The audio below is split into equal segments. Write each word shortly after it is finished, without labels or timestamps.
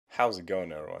How's it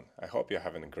going, everyone? I hope you're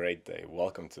having a great day.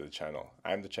 Welcome to the channel.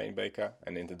 I'm the ChainBaker,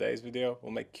 and in today's video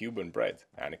we'll make Cuban bread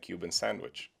and a Cuban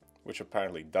sandwich, which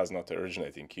apparently does not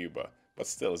originate in Cuba, but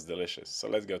still is delicious. So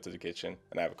let's go to the kitchen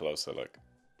and have a closer look.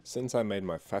 Since I made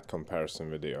my fat comparison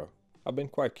video, I've been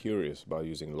quite curious about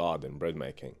using lard in bread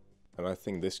making, and I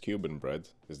think this Cuban bread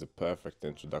is the perfect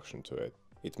introduction to it.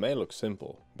 It may look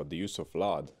simple, but the use of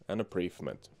lard and a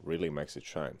preferment really makes it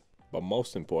shine. But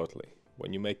most importantly,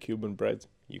 when you make Cuban bread,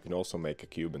 you can also make a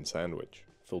Cuban sandwich,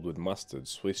 filled with mustard,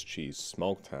 Swiss cheese,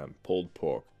 smoked ham, pulled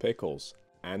pork, pickles,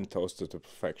 and toasted to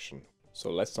perfection.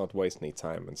 So let's not waste any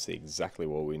time and see exactly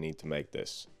what we need to make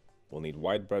this. We'll need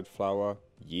white bread flour,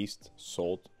 yeast,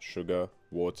 salt, sugar,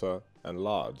 water, and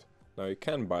lard. Now you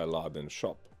can buy lard in a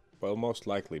shop, but it'll most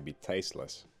likely be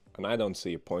tasteless. And I don't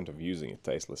see a point of using a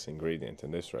tasteless ingredient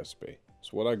in this recipe.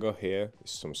 So what I got here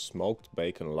is some smoked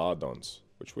bacon lardons,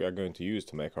 which we are going to use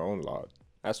to make our own lard.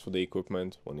 As for the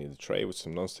equipment, we'll need a tray with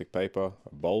some non-stick paper,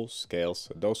 a bowl, scales,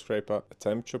 a dough scraper, a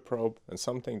temperature probe, and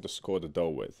something to score the dough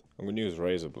with. I'm going to use a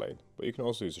razor blade, but you can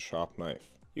also use a sharp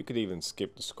knife. You could even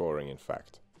skip the scoring, in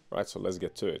fact. Right, so let's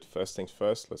get to it. First things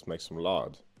first, let's make some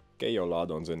lard. Get your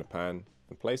lardons in a pan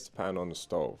and place the pan on the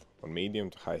stove on medium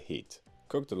to high heat.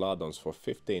 Cook the lardons for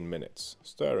 15 minutes,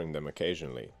 stirring them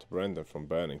occasionally to prevent them from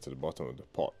burning to the bottom of the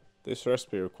pot. This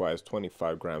recipe requires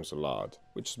 25 grams of lard,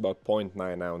 which is about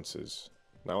 0.9 ounces.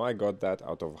 Now I got that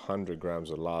out of 100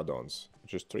 grams of lardons,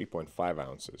 which is 3.5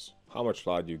 ounces. How much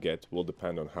lard you get will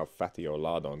depend on how fatty your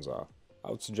lardons are.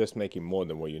 I would suggest making more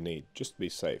than what you need, just to be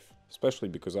safe. Especially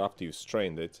because after you've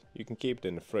strained it, you can keep it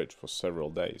in the fridge for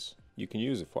several days. You can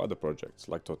use it for other projects,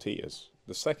 like tortillas.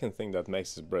 The second thing that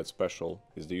makes this bread special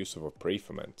is the use of a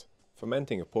preferment.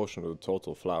 Fermenting a portion of the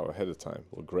total flour ahead of time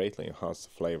will greatly enhance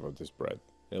the flavor of this bread,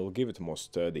 and it will give it a more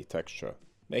sturdy texture.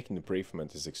 Making the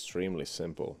preferment is extremely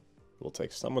simple. We'll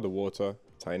take some of the water,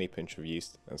 a tiny pinch of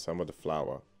yeast, and some of the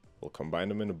flour. We'll combine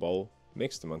them in a bowl,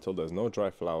 mix them until there's no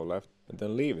dry flour left, and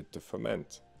then leave it to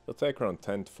ferment. It'll take around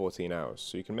 10 to 14 hours,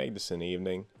 so you can make this in the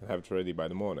evening and have it ready by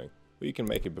the morning. Or you can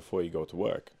make it before you go to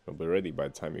work. It'll be ready by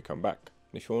the time you come back.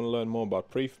 And if you want to learn more about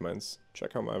preferments,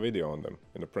 check out my video on them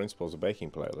in the Principles of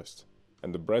Baking playlist.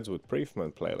 And the Breads with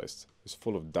Preferment playlist is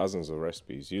full of dozens of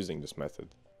recipes using this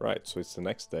method. Right, so it's the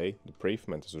next day, the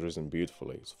preferment has risen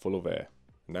beautifully, it's full of air.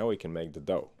 Now we can make the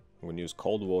dough. I'm going to use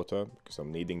cold water because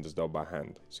I'm kneading this dough by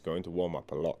hand. It's going to warm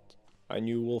up a lot. And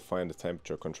you will find a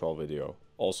temperature control video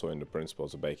also in the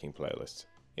Principles of Baking playlist.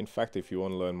 In fact, if you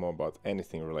want to learn more about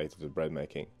anything related to bread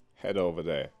making, head over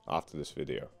there after this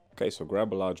video. Okay, so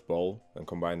grab a large bowl and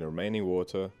combine the remaining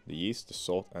water, the yeast, the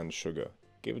salt and the sugar.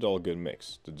 Give it all a good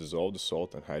mix to dissolve the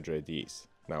salt and hydrate the yeast.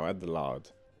 Now add the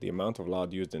lard. The amount of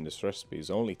lard used in this recipe is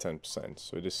only 10%,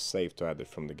 so it is safe to add it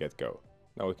from the get-go.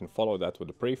 Now we can follow that with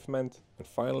the preferment, and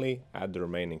finally add the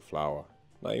remaining flour.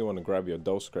 Now you want to grab your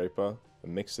dough scraper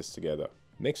and mix this together.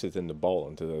 Mix it in the bowl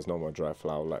until there's no more dry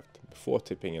flour left, before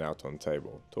tipping it out on the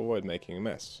table, to avoid making a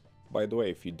mess. By the way,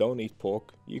 if you don't eat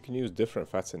pork, you can use different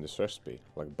fats in this recipe,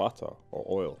 like butter or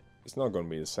oil. It's not going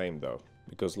to be the same though,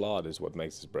 because lard is what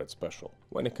makes this bread special.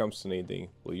 When it comes to kneading,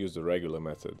 we'll use the regular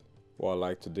method. What I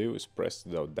like to do is press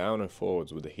the dough down and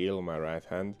forwards with the heel of my right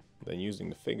hand, then using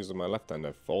the fingers of my left hand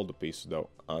I fold the piece of dough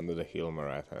under the heel of my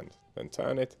right hand, then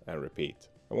turn it and repeat.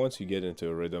 And once you get into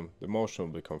a rhythm, the motion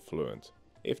will become fluent.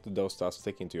 If the dough starts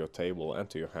sticking to your table and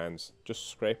to your hands,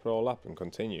 just scrape it all up and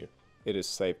continue. It is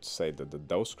safe to say that the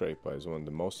dough scraper is one of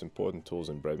the most important tools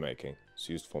in bread making. It's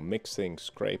used for mixing,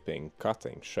 scraping,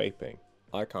 cutting, shaping.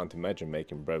 I can't imagine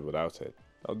making bread without it.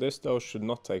 Now this dough should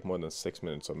not take more than 6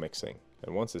 minutes of mixing,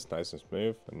 and once it's nice and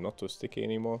smooth and not too sticky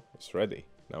anymore, it's ready.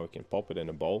 Now we can pop it in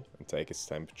a bowl and take its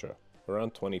temperature.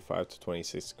 Around 25 to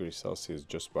 26 degrees Celsius is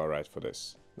just about right for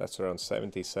this. That's around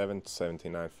 77 to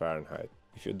 79 Fahrenheit.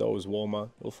 If your dough is warmer,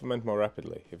 it will ferment more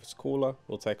rapidly. If it's cooler, it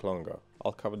will take longer.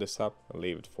 I'll cover this up and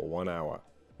leave it for 1 hour.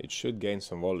 It should gain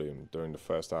some volume during the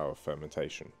first hour of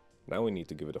fermentation. Now we need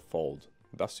to give it a fold.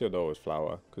 Dust your dough with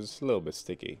flour because it's a little bit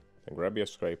sticky. Then grab your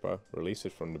scraper, release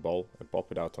it from the bowl and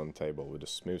pop it out on the table with the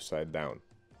smooth side down.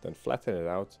 Then flatten it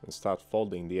out and start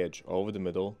folding the edge over the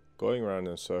middle, going around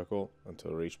in a circle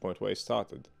until you reach point where you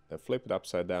started. Then flip it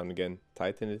upside down again,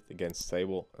 tighten it against the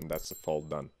table, and that's the fold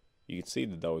done. You can see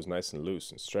the dough is nice and loose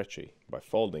and stretchy. By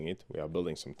folding it, we are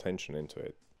building some tension into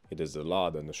it. It is the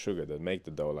lard and the sugar that make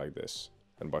the dough like this.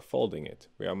 And by folding it,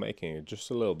 we are making it just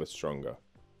a little bit stronger.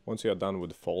 Once you are done with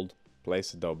the fold,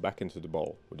 place the dough back into the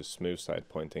bowl with the smooth side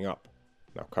pointing up.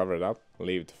 Now cover it up and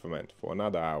leave it to ferment for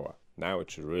another hour. Now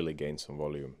it should really gain some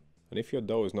volume. And if your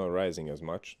dough is not rising as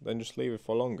much, then just leave it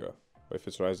for longer. Or if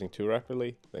it's rising too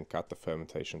rapidly, then cut the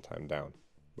fermentation time down.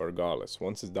 But regardless,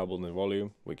 once it's doubled in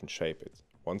volume, we can shape it.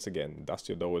 Once again, dust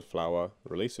your dough with flour,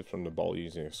 release it from the bowl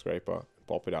using a scraper, and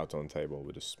pop it out on the table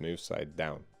with the smooth side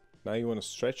down. Now you want to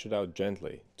stretch it out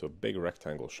gently to a big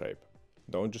rectangle shape.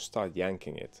 Don't just start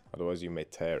yanking it, otherwise you may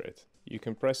tear it. You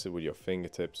can press it with your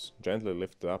fingertips, gently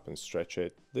lift it up and stretch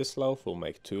it. This loaf will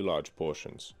make 2 large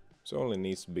portions, so it only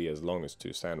needs to be as long as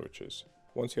 2 sandwiches.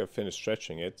 Once you have finished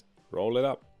stretching it, roll it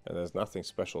up, and there's nothing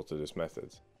special to this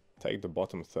method. Take the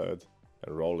bottom third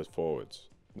and roll it forwards.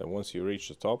 Then once you reach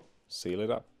the top, seal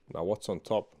it up. Now what's on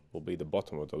top will be the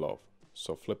bottom of the loaf,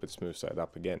 so flip it smooth side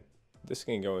up again. This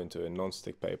can go into a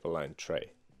non-stick paper lined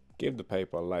tray. Give the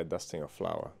paper a light dusting of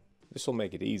flour. This will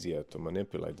make it easier to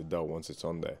manipulate the dough once it's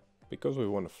on there. Because we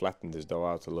want to flatten this dough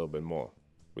out a little bit more,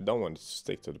 we don't want it to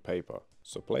stick to the paper.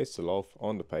 So place the loaf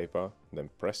on the paper, then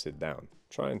press it down.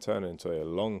 Try and turn it into a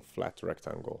long flat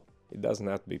rectangle. It doesn't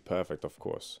have to be perfect, of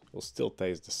course. It will still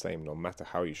taste the same no matter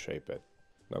how you shape it.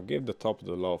 Now give the top of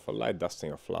the loaf a light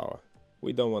dusting of flour.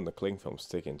 We don't want the cling film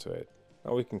sticking to it.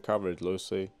 Now we can cover it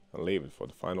loosely and leave it for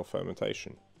the final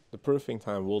fermentation. The proofing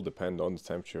time will depend on the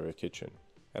temperature of your kitchen.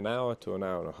 An hour to an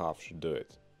hour and a half should do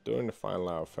it. During the final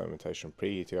hour of fermentation,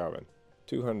 preheat your oven.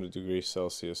 200 degrees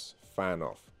Celsius, fan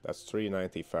off. That's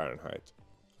 390 Fahrenheit.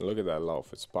 And look at that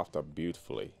loaf, it's puffed up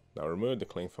beautifully. Now remove the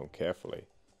cling film carefully.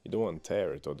 You don't want to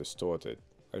tear it or distort it.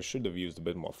 I should have used a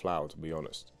bit more flour, to be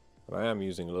honest. And I am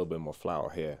using a little bit more flour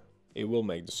here. It will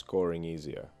make the scoring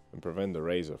easier and prevent the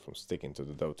razor from sticking to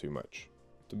the dough too much.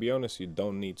 To be honest, you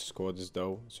don't need to score this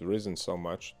dough. It's risen so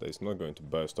much that it's not going to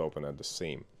burst open at the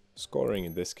seam. Scoring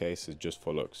in this case is just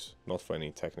for looks, not for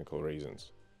any technical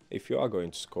reasons. If you are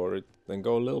going to score it, then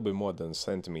go a little bit more than a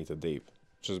centimeter deep,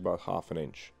 just about half an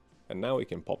inch. And now we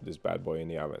can pop this bad boy in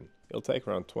the oven. It'll take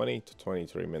around 20 to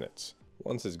 23 minutes.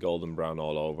 Once it's golden brown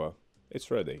all over,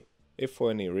 it's ready. If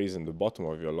for any reason the bottom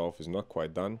of your loaf is not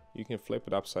quite done, you can flip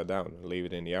it upside down and leave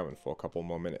it in the oven for a couple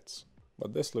more minutes.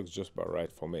 But this looks just about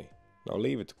right for me. Now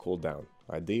leave it to cool down,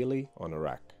 ideally on a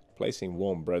rack. Placing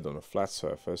warm bread on a flat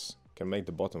surface can make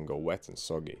the bottom go wet and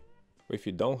soggy. If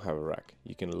you don't have a rack,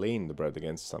 you can lean the bread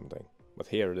against something. But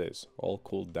here it is, all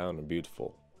cooled down and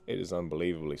beautiful. It is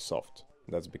unbelievably soft.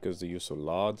 That's because the use of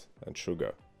lard and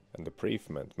sugar. And the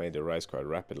pre-ferment made it rise quite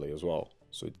rapidly as well,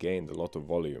 so it gained a lot of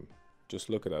volume. Just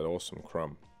look at that awesome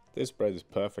crumb. This bread is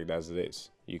perfect as it is.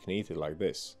 You can eat it like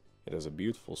this. It has a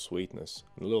beautiful sweetness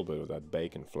and a little bit of that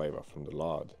bacon flavor from the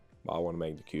lard. But I want to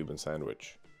make the Cuban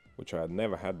sandwich, which I had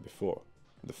never had before.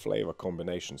 The flavor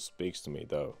combination speaks to me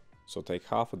though. So take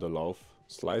half of the loaf,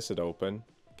 slice it open,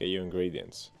 get your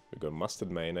ingredients. We've got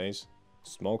mustard mayonnaise,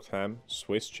 smoked ham,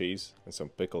 Swiss cheese and some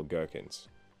pickled gherkins.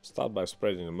 Start by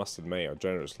spreading the mustard mayo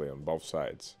generously on both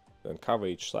sides. Then cover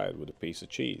each side with a piece of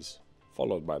cheese,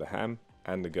 followed by the ham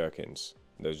and the gherkins.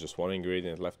 There's just one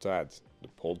ingredient left to add, the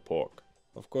pulled pork.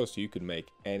 Of course you could make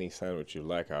any sandwich you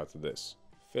like out of this.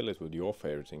 Fill it with your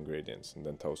favorite ingredients and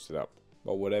then toast it up.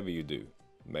 But whatever you do,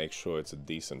 make sure it's a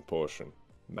decent portion.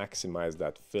 Maximize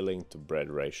that filling to bread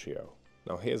ratio.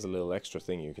 Now here's a little extra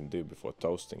thing you can do before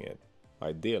toasting it.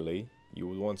 Ideally, you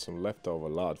would want some leftover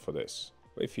lard for this.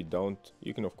 But if you don't,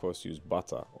 you can of course use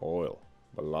butter or oil.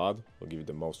 But lard will give you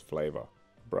the most flavor.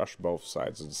 Brush both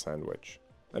sides of the sandwich.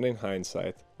 And in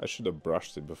hindsight, I should have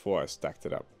brushed it before I stacked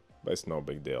it up. But it's no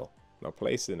big deal. Now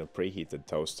place it in a preheated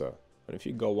toaster. And if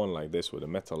you go one like this with a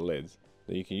metal lid,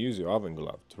 then you can use your oven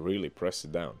glove to really press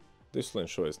it down. This will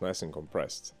ensure it's nice and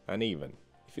compressed and even.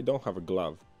 If you don't have a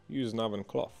glove, use an oven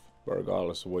cloth. But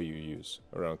regardless of what you use,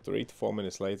 around 3 to 4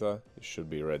 minutes later, it should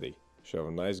be ready. It should have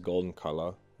a nice golden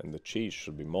color and the cheese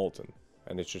should be molten.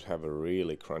 And it should have a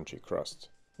really crunchy crust.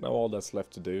 Now all that's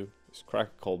left to do is crack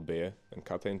a cold beer and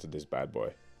cut into this bad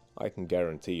boy. I can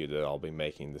guarantee you that I'll be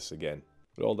making this again.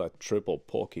 With all that triple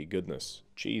porky goodness,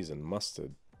 cheese and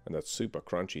mustard, and that super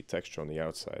crunchy texture on the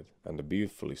outside, and the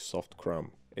beautifully soft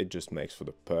crumb, it just makes for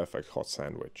the perfect hot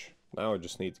sandwich. Now I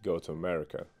just need to go to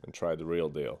America and try the real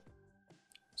deal.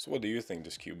 So what do you think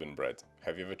this Cuban bread?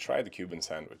 Have you ever tried the Cuban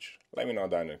sandwich? Let me know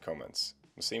down in the comments.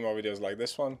 To see more videos like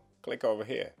this one, click over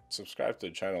here. Subscribe to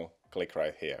the channel, click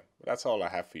right here. But that's all I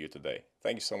have for you today.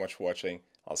 Thank you so much for watching.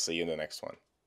 I'll see you in the next one.